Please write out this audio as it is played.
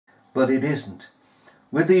but it isn't.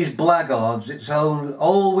 With these blackguards, it's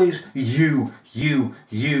always you. In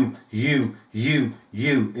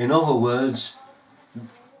other words,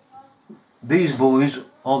 these boys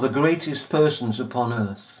are the greatest persons upon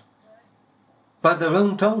earth. By their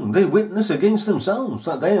own tongue, they witness against themselves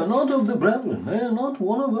that they are not of the brethren, they are not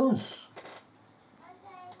one of us.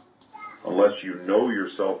 Unless you know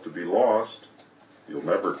yourself to be lost, you'll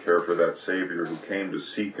never care for that Savior who came to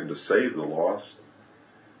seek and to save the lost.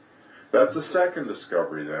 That's the second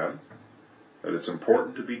discovery, then, that it's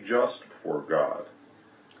important to be just before God.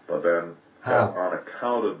 But then, on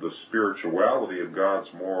account of the spirituality of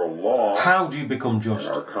God's moral law, how do you become just?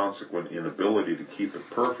 And our consequent inability to keep it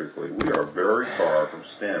perfectly, we are very far from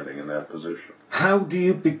standing in that position. How do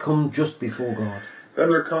you become just before God? Then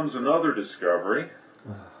there comes another discovery,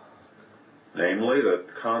 namely that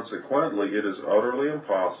consequently it is utterly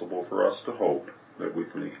impossible for us to hope that we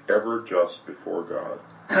can be ever just before God.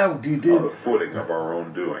 How do you do? On the footing of our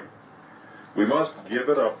own doing. We must give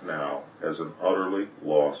it up now as an utterly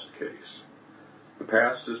lost case. The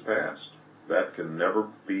past is past. That can never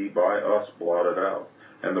be by us blotted out.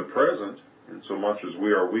 And the present, insomuch as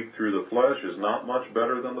we are weak through the flesh, is not much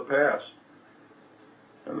better than the past.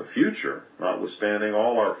 And the future, notwithstanding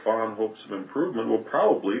all our fond hopes of improvement, will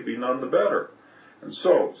probably be none the better. And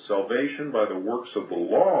so, salvation by the works of the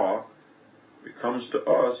law becomes to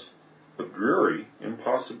us a dreary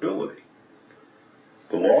impossibility.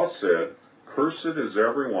 The law said, "Cursed is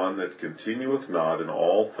every one that continueth not in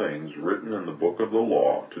all things written in the book of the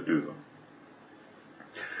law to do them."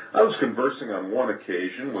 I was conversing on one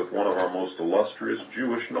occasion with one of our most illustrious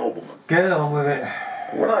Jewish noblemen. Get on with it.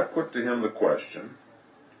 When I put to him the question,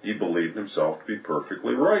 he believed himself to be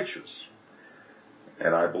perfectly righteous.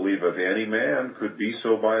 And I believe if any man could be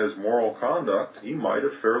so by his moral conduct, he might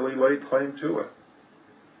have fairly laid claim to it.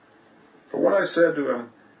 But when I said to him,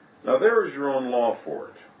 "Now there is your own law for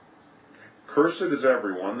it. Cursed is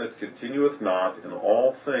everyone that continueth not in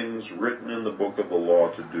all things written in the book of the law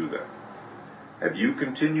to do them. Have you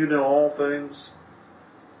continued in all things?"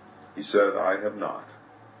 He said, "I have not."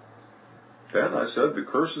 Then I said, "The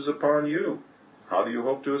curse is upon you. How do you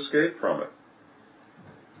hope to escape from it?"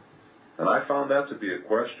 And I found that to be a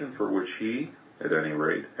question for which he, at any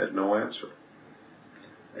rate, had no answer.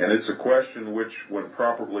 And it's a question which, when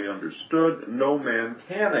properly understood, no man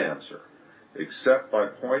can answer, except by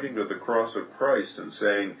pointing to the cross of Christ and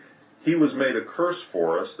saying, "He was made a curse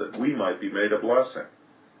for us that we might be made a blessing."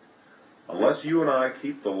 Unless you and I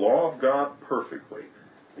keep the law of God perfectly,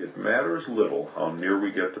 it matters little how near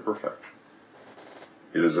we get to perfection.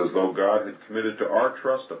 It is as though God had committed to our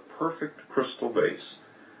trust a perfect crystal vase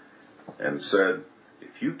and said,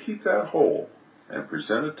 "If you keep that whole and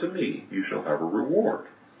present it to me, you shall have a reward."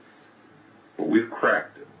 But we've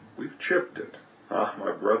cracked it. We've chipped it. Ah,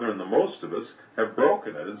 my brethren, the most of us have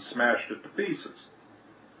broken it and smashed it to pieces.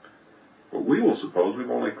 But we will suppose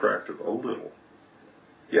we've only cracked it a little.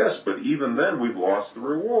 Yes, but even then we've lost the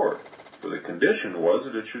reward, for the condition was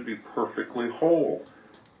that it should be perfectly whole.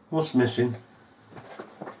 What's missing?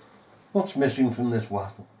 What's missing from this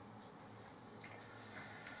waffle?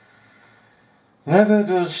 Never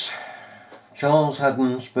does Charles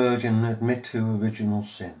Haddon Spurgeon admit to original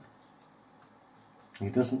sin. He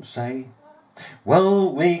doesn't say,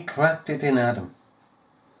 "Well, we cracked it in Adam."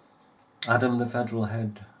 Adam, the federal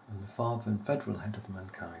head, and the father and federal head of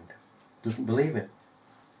mankind. Doesn't believe it.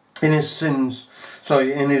 In his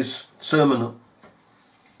sermon,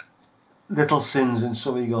 Little Sins in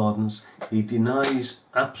Surrey Gardens, he denies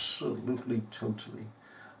absolutely, totally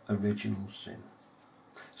original sin.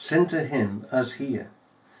 Sin to him, as here,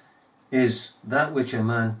 is that which a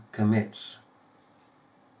man commits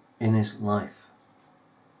in his life.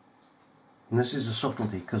 And this is a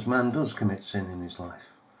subtlety, because man does commit sin in his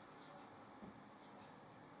life.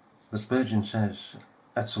 But Spurgeon says,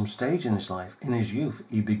 at some stage in his life, in his youth,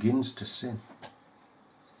 he begins to sin.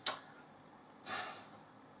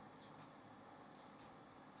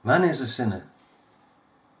 Man is a sinner,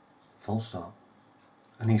 full stop.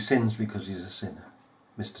 And he sins because he's a sinner,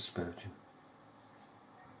 Mr. Spurgeon.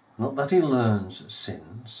 Not that he learns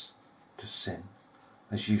sins to sin,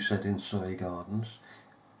 as you said in Surrey Gardens,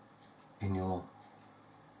 in your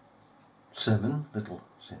sermon, Little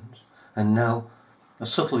Sins, and now are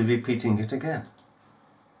subtly repeating it again.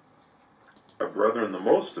 My brethren, the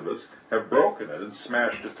most of us have broken it and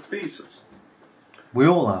smashed it to pieces. We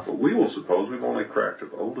all have. But we will suppose we've only cracked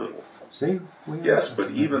it a little. See? Yes,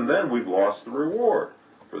 but even then we've lost the reward.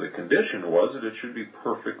 For the condition was that it should be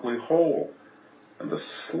perfectly whole. And the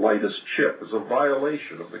slightest chip is a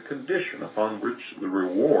violation of the condition upon which the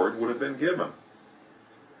reward would have been given.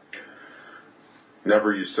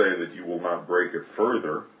 Never you say that you will not break it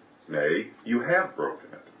further. Nay, you have broken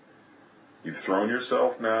it. You've thrown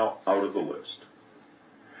yourself now out of the list.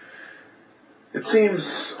 It seems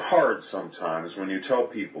hard sometimes when you tell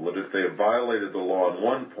people that if they have violated the law at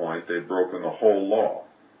one point, they've broken the whole law.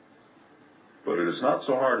 But it is not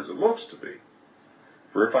so hard as it looks to be.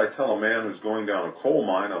 For if I tell a man who's going down a coal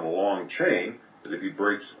mine on a long chain that if he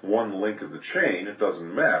breaks one link of the chain, it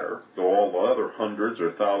doesn't matter, though all the other hundreds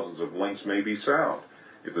or thousands of links may be sound.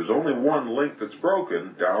 If there's only one link that's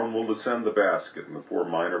broken, down will descend the basket, and the poor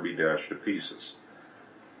miner be dashed to pieces.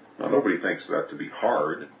 Now, nobody thinks that to be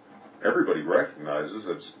hard. Everybody recognizes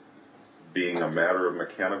it's being a matter of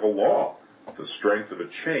mechanical law. The strength of a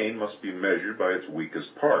chain must be measured by its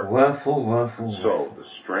weakest part. Wherefore. So, the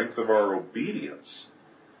strength of our obedience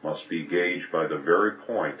must be gauged by the very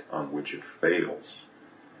point on which it fails.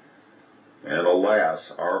 And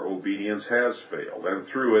alas, our obedience has failed, and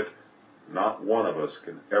through it, not one of us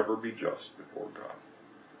can ever be just before God.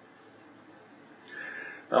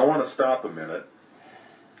 Now, I want to stop a minute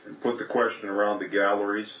and put the question around the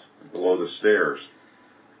galleries and below the stairs.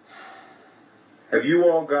 Have you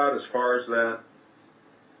all got as far as that?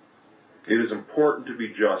 It is important to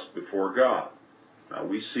be just before God. Now,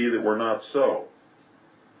 we see that we're not so.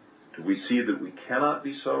 Do we see that we cannot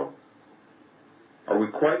be so? Are we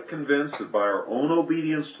quite convinced that by our own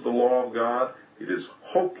obedience to the law of God, it is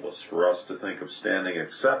hopeless for us to think of standing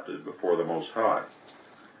accepted before the Most High?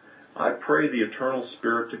 I pray the Eternal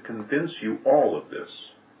Spirit to convince you all of this,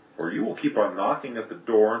 or you will keep on knocking at the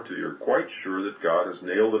door until you're quite sure that God has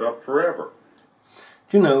nailed it up forever.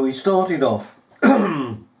 You know, he started off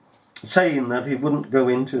saying that he wouldn't go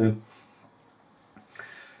into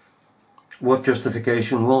what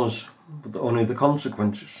justification was, but only the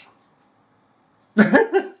consequences.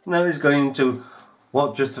 Now he's going to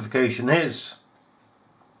what justification is.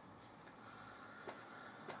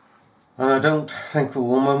 And I don't think for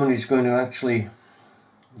one moment he's going to actually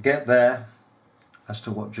get there as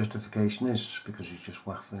to what justification is, because he's just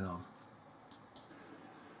waffling on.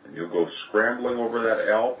 And you'll go scrambling over that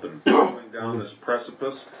Alp and falling down this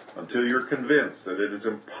precipice until you're convinced that it is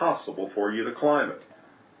impossible for you to climb it.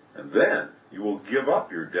 And then you will give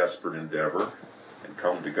up your desperate endeavor and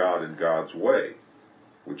come to God in God's way,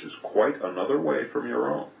 which is quite another way from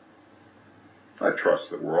your own. I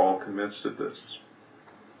trust that we're all convinced of this.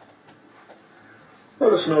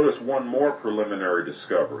 Let us notice one more preliminary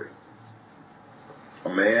discovery. A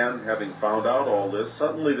man, having found out all this,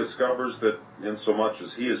 suddenly discovers that insomuch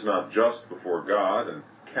as he is not just before God and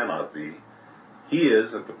cannot be, he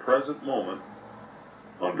is at the present moment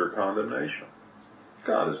under condemnation.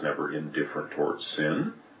 God is never indifferent towards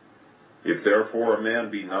sin. If therefore a man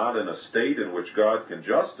be not in a state in which God can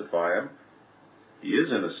justify him, he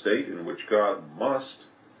is in a state in which God must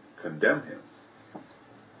condemn him.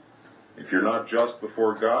 If you're not just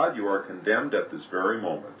before God, you are condemned at this very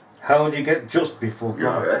moment. How would you get just before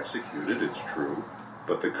You're God? not executed, it's true,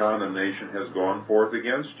 but the condemnation has gone forth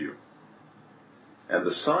against you. And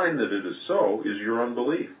the sign that it is so is your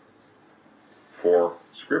unbelief. For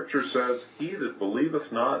Scripture says, "He that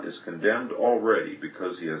believeth not is condemned already,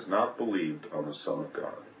 because he has not believed on the Son of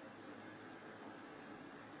God."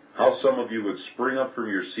 How some of you would spring up from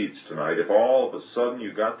your seats tonight if all of a sudden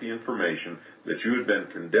you got the information that you had been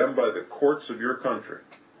condemned by the courts of your country.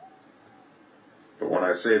 But when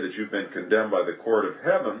I say that you've been condemned by the court of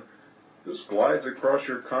heaven, this glides across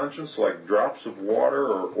your conscience like drops of water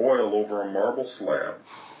or oil over a marble slab.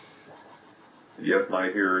 Yet,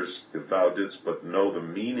 my hearers, if thou didst but know the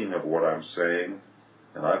meaning of what I'm saying,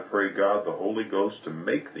 and I pray God the Holy Ghost to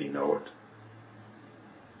make thee know it,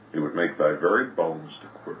 it would make thy very bones to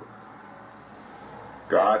quiver.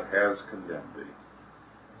 God has condemned thee.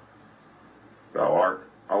 Thou art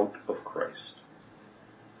out of Christ.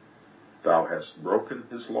 Thou hast broken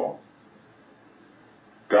his law.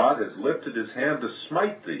 God has lifted his hand to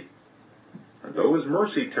smite thee, and though his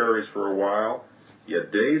mercy tarries for a while,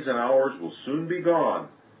 yet days and hours will soon be gone,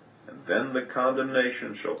 and then the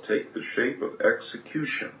condemnation shall take the shape of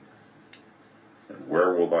execution. And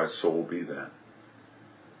where will thy soul be then?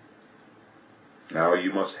 Now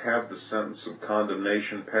you must have the sentence of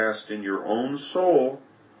condemnation passed in your own soul,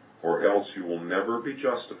 or else you will never be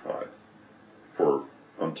justified. For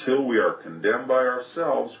until we are condemned by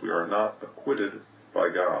ourselves, we are not acquitted by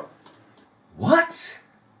God. What?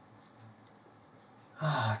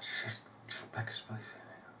 Ah, just back a space.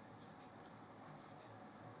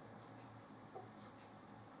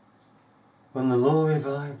 When the law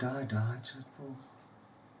revived, I died, said Paul.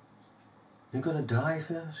 You've got to die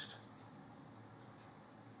first.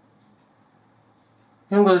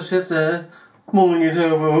 You haven't got to sit there mulling it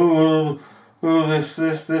over. Oh, Oh, this,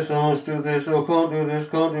 I must do this, oh, can't do this,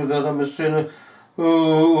 can't do that, I'm a sinner.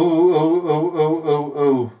 Oh.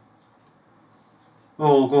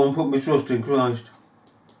 Oh, go and put my trust in Christ.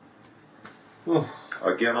 Oh.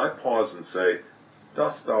 Again, I pause and say,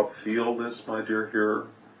 dost thou feel this, my dear hearer?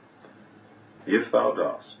 If thou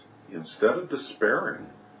dost, instead of despairing,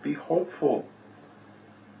 be hopeful.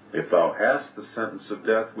 If thou hast the sentence of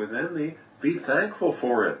death within thee, be thankful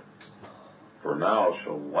for it. For now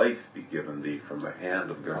shall life be given thee from the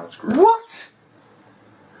hand of God's grace. What?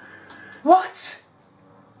 What?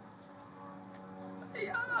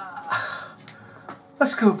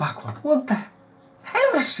 Let's go back one. What the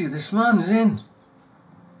heresy this man is in?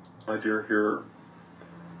 My dear hearer,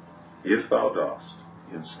 if thou dost,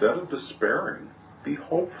 instead of despairing, be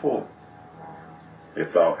hopeful.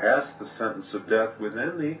 If thou hast the sentence of death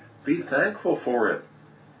within thee, be thankful for it.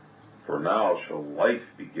 For now shall life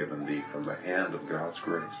be given thee from the hand of God's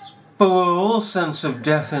grace. But we're all sense of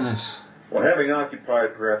death in us. Well, having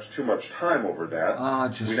occupied perhaps too much time over that,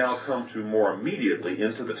 we now come to more immediately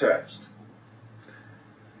into the text,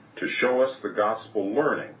 to show us the gospel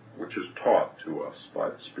learning which is taught to us by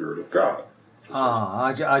the Spirit of God.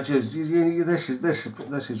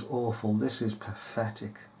 This is awful. This is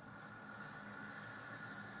pathetic.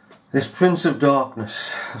 This Prince of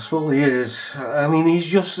Darkness, that's what he is. I mean, he's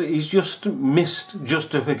just missed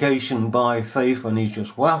justification by faith, and he's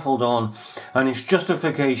just waffled on, and it's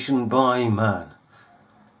justification by man.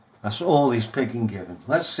 That's all he's picking given.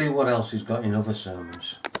 Let's see what else he's got in other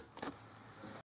sermons.